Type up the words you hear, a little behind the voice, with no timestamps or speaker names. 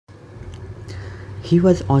He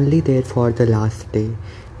was only there for the last day,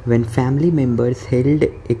 when family members held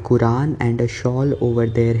a Quran and a shawl over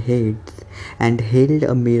their heads and held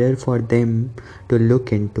a mirror for them to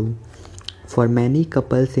look into. For many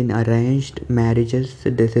couples in arranged marriages,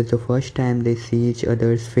 this is the first time they see each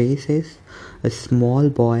other's faces. A small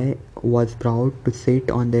boy was brought to sit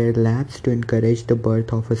on their laps to encourage the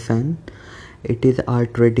birth of a son. It is our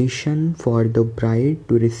tradition for the bride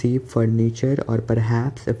to receive furniture or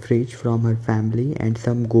perhaps a fridge from her family and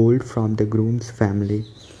some gold from the groom's family.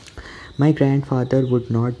 My grandfather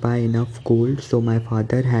would not buy enough gold, so my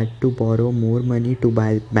father had to borrow more money to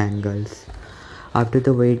buy bangles. After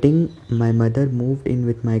the wedding, my mother moved in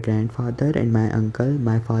with my grandfather and my uncle.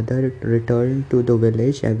 My father returned to the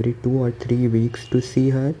village every 2 or 3 weeks to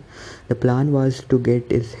see her. The plan was to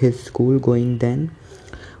get his school going then.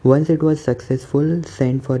 Once it was successful,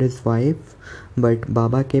 sent for his wife, but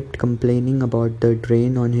Baba kept complaining about the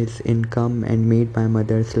drain on his income and made my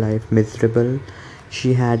mother's life miserable.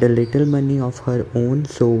 She had a little money of her own,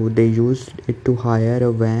 so they used it to hire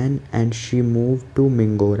a van and she moved to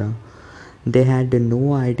Mingora. They had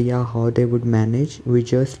no idea how they would manage. We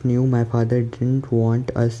just knew my father didn't want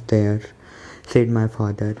us there, said my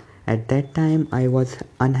father. At that time, I was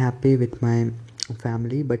unhappy with my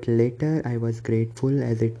family, but later I was grateful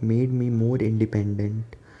as it made me more independent.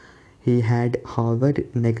 He had, however,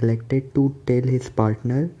 neglected to tell his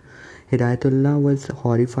partner. Hidayatullah was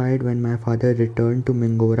horrified when my father returned to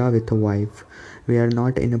Mingora with a wife. We are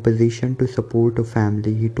not in a position to support a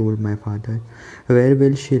family, he told my father. Where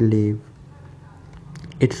will she live?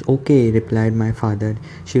 It's okay, replied my father.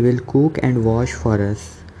 She will cook and wash for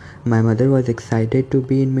us. My mother was excited to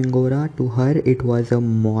be in Mingora. To her, it was a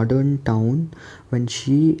modern town. When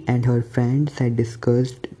she and her friends had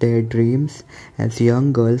discussed their dreams as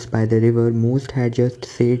young girls by the river, most had just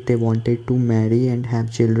said they wanted to marry and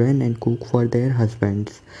have children and cook for their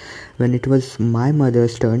husbands. When it was my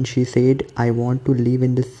mother's turn, she said, I want to live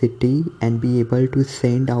in the city and be able to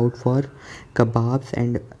send out for kebabs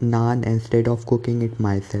and naan instead of cooking it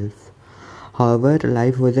myself. However,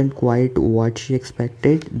 life wasn't quite what she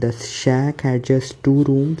expected. The shack had just two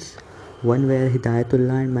rooms, one where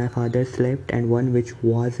Hidayatullah and my father slept and one which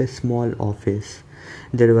was a small office.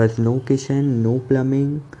 There was no kitchen, no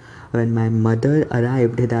plumbing. When my mother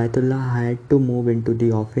arrived, Hidayatullah had to move into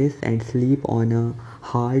the office and sleep on a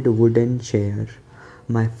hard wooden chair.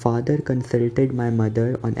 My father consulted my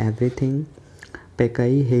mother on everything.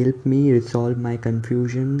 Pekai helped me resolve my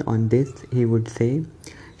confusion on this, he would say.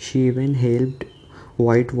 She even helped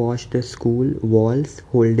whitewash the school walls,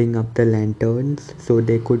 holding up the lanterns so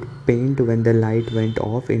they could paint when the light went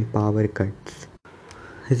off in power cuts.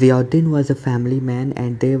 Ziauddin was a family man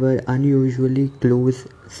and they were unusually close,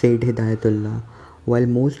 said Hidayatullah. While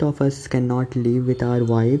most of us cannot live with our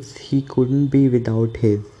wives, he couldn't be without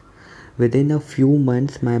his. Within a few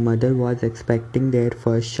months, my mother was expecting their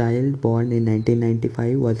first child, born in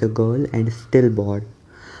 1995, was a girl and stillborn.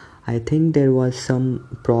 I think there was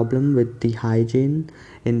some problem with the hygiene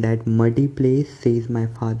in that muddy place, says my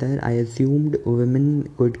father. I assumed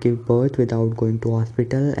women could give birth without going to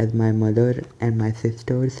hospital as my mother and my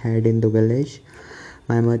sisters had in the village.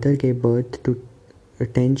 My mother gave birth to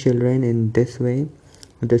 10 children in this way.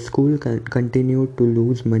 The school continued to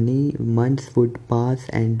lose money. Months would pass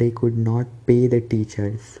and they could not pay the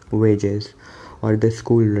teachers' wages or the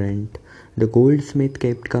school rent. The goldsmith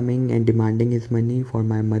kept coming and demanding his money for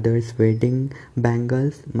my mother's wedding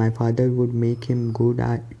bangles. My father would make him good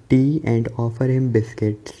tea and offer him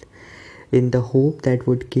biscuits. In the hope that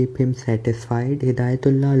would keep him satisfied,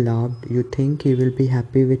 Hidayatullah laughed. You think he will be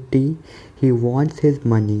happy with tea? He wants his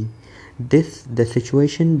money. The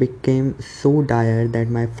situation became so dire that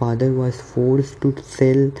my father was forced to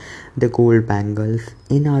sell the gold bangles.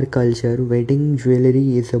 In our culture, wedding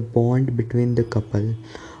jewelry is a bond between the couple.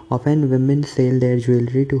 Often women sell their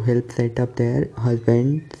jewelry to help set up their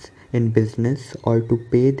husbands in business or to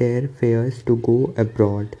pay their fares to go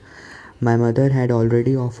abroad. My mother had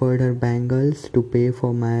already offered her bangles to pay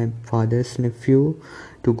for my father's nephew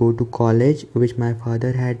to go to college, which my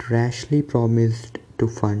father had rashly promised to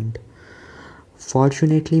fund.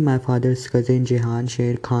 Fortunately, my father's cousin Jehan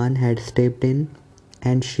Sher Khan had stepped in,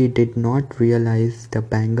 and she did not realize the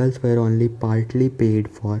bangles were only partly paid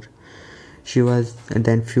for. She was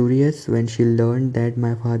then furious when she learned that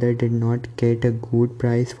my father did not get a good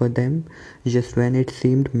price for them. Just when it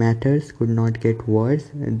seemed matters could not get worse,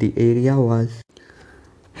 the area was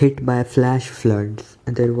hit by flash floods.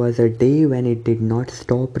 There was a day when it did not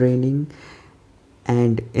stop raining,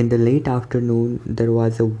 and in the late afternoon there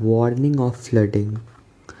was a warning of flooding.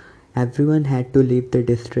 Everyone had to leave the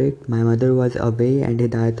district. My mother was away and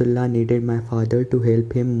Hidayatullah needed my father to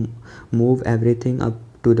help him move everything up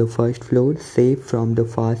to the first floor, safe from the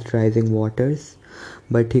fast rising waters.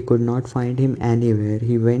 But he could not find him anywhere.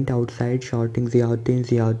 He went outside shouting Ziauddin,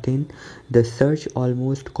 Ziauddin. The search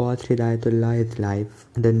almost cost Hidayatullah his life.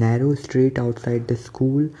 The narrow street outside the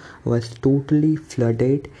school was totally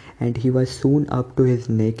flooded and he was soon up to his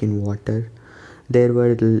neck in water. There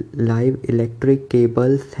were live electric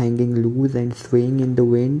cables hanging loose and swaying in the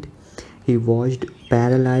wind. He watched,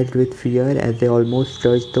 paralyzed with fear, as they almost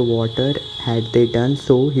touched the water. Had they done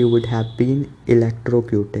so, he would have been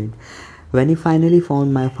electrocuted. When he finally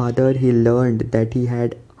found my father, he learned that he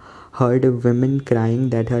had heard a woman crying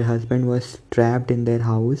that her husband was trapped in their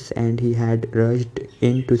house and he had rushed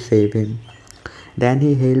in to save him. Then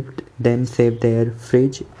he helped them save their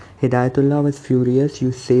fridge. Hidayatullah was furious.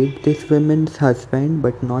 You saved this woman's husband,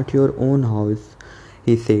 but not your own house,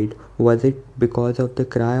 he said. Was it because of the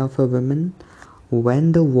cry of a woman?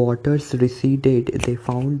 When the waters receded, they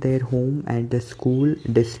found their home and the school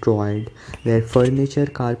destroyed. Their furniture,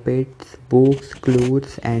 carpets, books,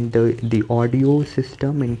 clothes, and the audio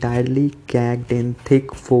system entirely caked in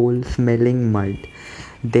thick, foul-smelling mud.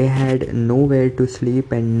 They had nowhere to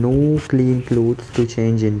sleep and no clean clothes to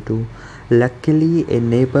change into. Luckily, a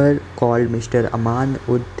neighbor called Mr. Aman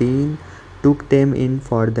Uddin took them in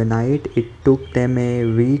for the night. It took them a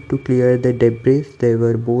week to clear the debris. They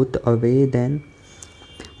were both away then.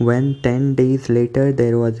 When 10 days later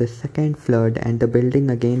there was a second flood and the building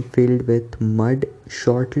again filled with mud,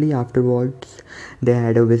 shortly afterwards they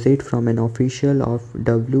had a visit from an official of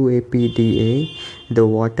WAPDA, the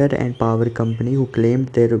water and power company, who claimed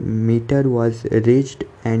their meter was rigged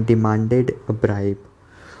and demanded a bribe.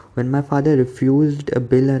 When my father refused, a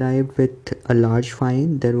bill arrived with a large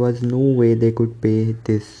fine. There was no way they could pay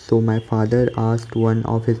this, so my father asked one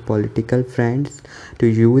of his political friends to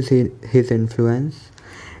use his influence.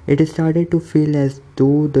 It started to feel as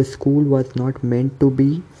though the school was not meant to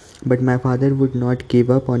be, but my father would not give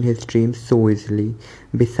up on his dreams so easily.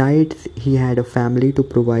 Besides, he had a family to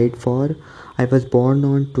provide for. I was born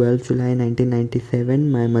on 12 July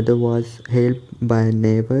 1997. My mother was helped by a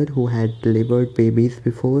neighbor who had delivered babies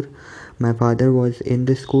before. My father was in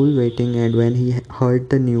the school waiting, and when he heard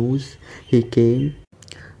the news, he came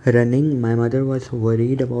running. My mother was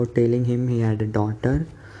worried about telling him he had a daughter,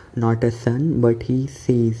 not a son, but he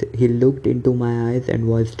sees. He looked into my eyes and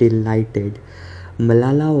was delighted.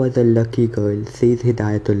 Malala was a lucky girl, says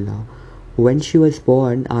Hidayatullah. When she was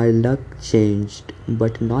born, our luck changed,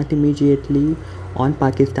 but not immediately. On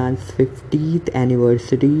Pakistan's 50th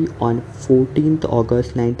anniversary, on 14th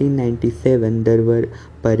August 1997, there were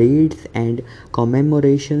parades and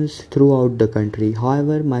commemorations throughout the country.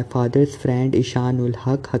 However, my father's friend Ishanul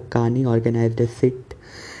Haq Haqqani organized a sit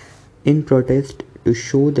in protest to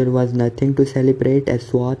show there was nothing to celebrate, as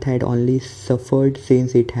Swat had only suffered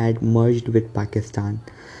since it had merged with Pakistan.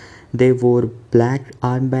 They wore black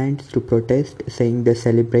armbands to protest, saying the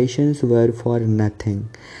celebrations were for nothing,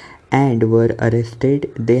 and were arrested.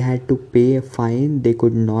 They had to pay a fine they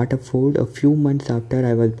could not afford. A few months after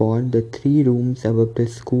I was born, the 3 rooms above the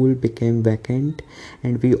school became vacant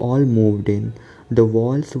and we all moved in. The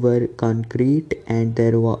walls were concrete and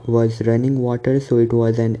there was running water, so it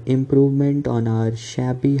was an improvement on our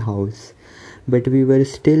shabby house. But we were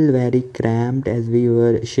still very cramped as we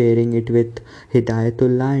were sharing it with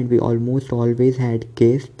Hidayatullah and we almost always had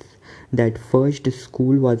guests. That first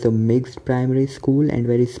school was a mixed primary school and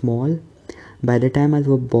very small. By the time I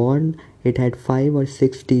was born, it had 5 or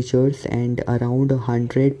 6 teachers and around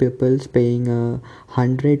 100 pupils paying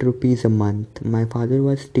 100 rupees a month. My father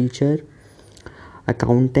was teacher,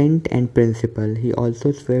 accountant and principal. He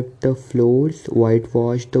also swept the floors,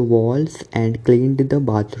 whitewashed the walls and cleaned the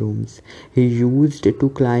bathrooms. He used to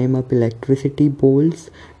climb up electricity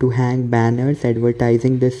poles to hang banners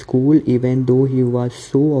advertising the school, even though he was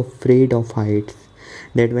so afraid of heights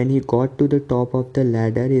that when he got to the top of the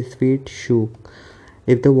ladder his feet shook.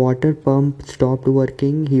 If the water pump stopped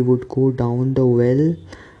working, he would go down the well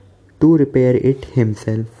to repair it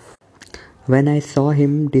himself. When I saw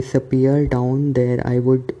him disappear down there, I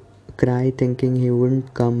would cry thinking he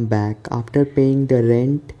wouldn't come back. After paying the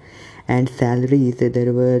rent and salaries,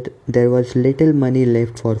 there was little money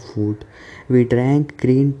left for food. We drank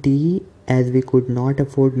green tea as we could not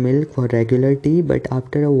afford milk for regular tea, but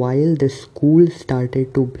after a while the school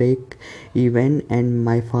started to break even and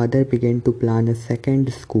my father began to plan a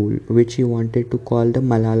second school which he wanted to call the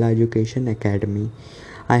Malala Education Academy.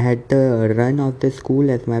 I had the run of the school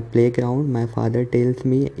as my playground. My father tells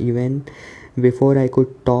me even before I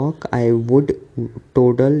could talk, I would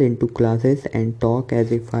toddle into classes and talk as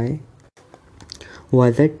if I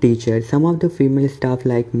was a teacher. Some of the female staff,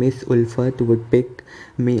 like Miss Ulfat, would pick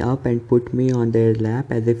me up and put me on their lap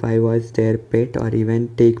as if I was their pet, or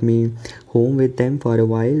even take me home with them for a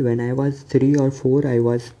while. When I was 3 or 4, I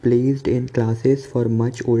was placed in classes for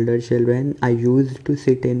much older children. I used to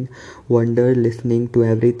sit in wonder, listening to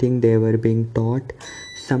everything they were being taught.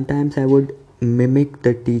 Sometimes I would mimic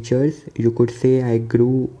the teachers. You could say I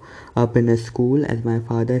grew up in a school, as my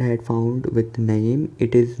father had found with Naeem.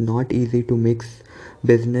 It is not easy to mix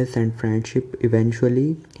business and friendship.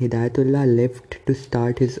 Eventually, Hidayatullah left to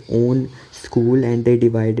start his own school, and they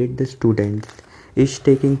divided the students, each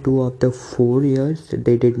taking 2 of the 4 years.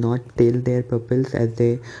 They did not tell their pupils, as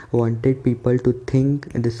they wanted people to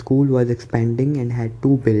think the school was expanding and had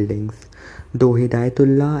 2 buildings. Though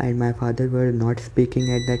Hidayatullah and my father were not speaking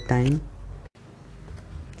at that time,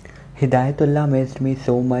 Hidayatullah missed me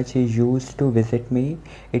so much he used to visit me.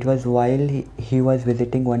 It was while he was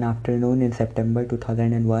visiting one afternoon in September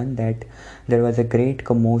 2001 that there was a great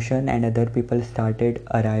commotion and other people started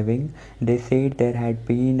arriving. They said there had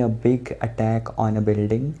been a big attack on a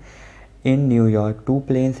building in New York. 2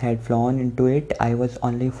 planes had flown into it. I was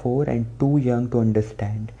only 4 and too young to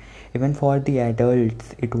understand. Even for the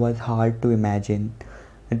adults, it was hard to imagine.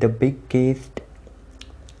 The biggest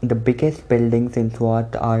the biggest buildings in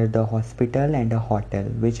Swat are the hospital and a hotel,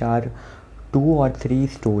 which are 2 or 3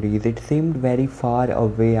 stories. It seemed very far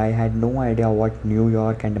away. I had no idea what New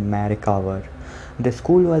York and America were. The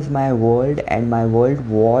school was my world, and my world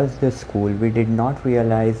was the school. We did not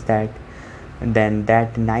realize that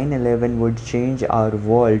 9/11 would change our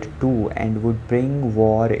world too and would bring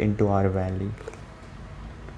war into our valley.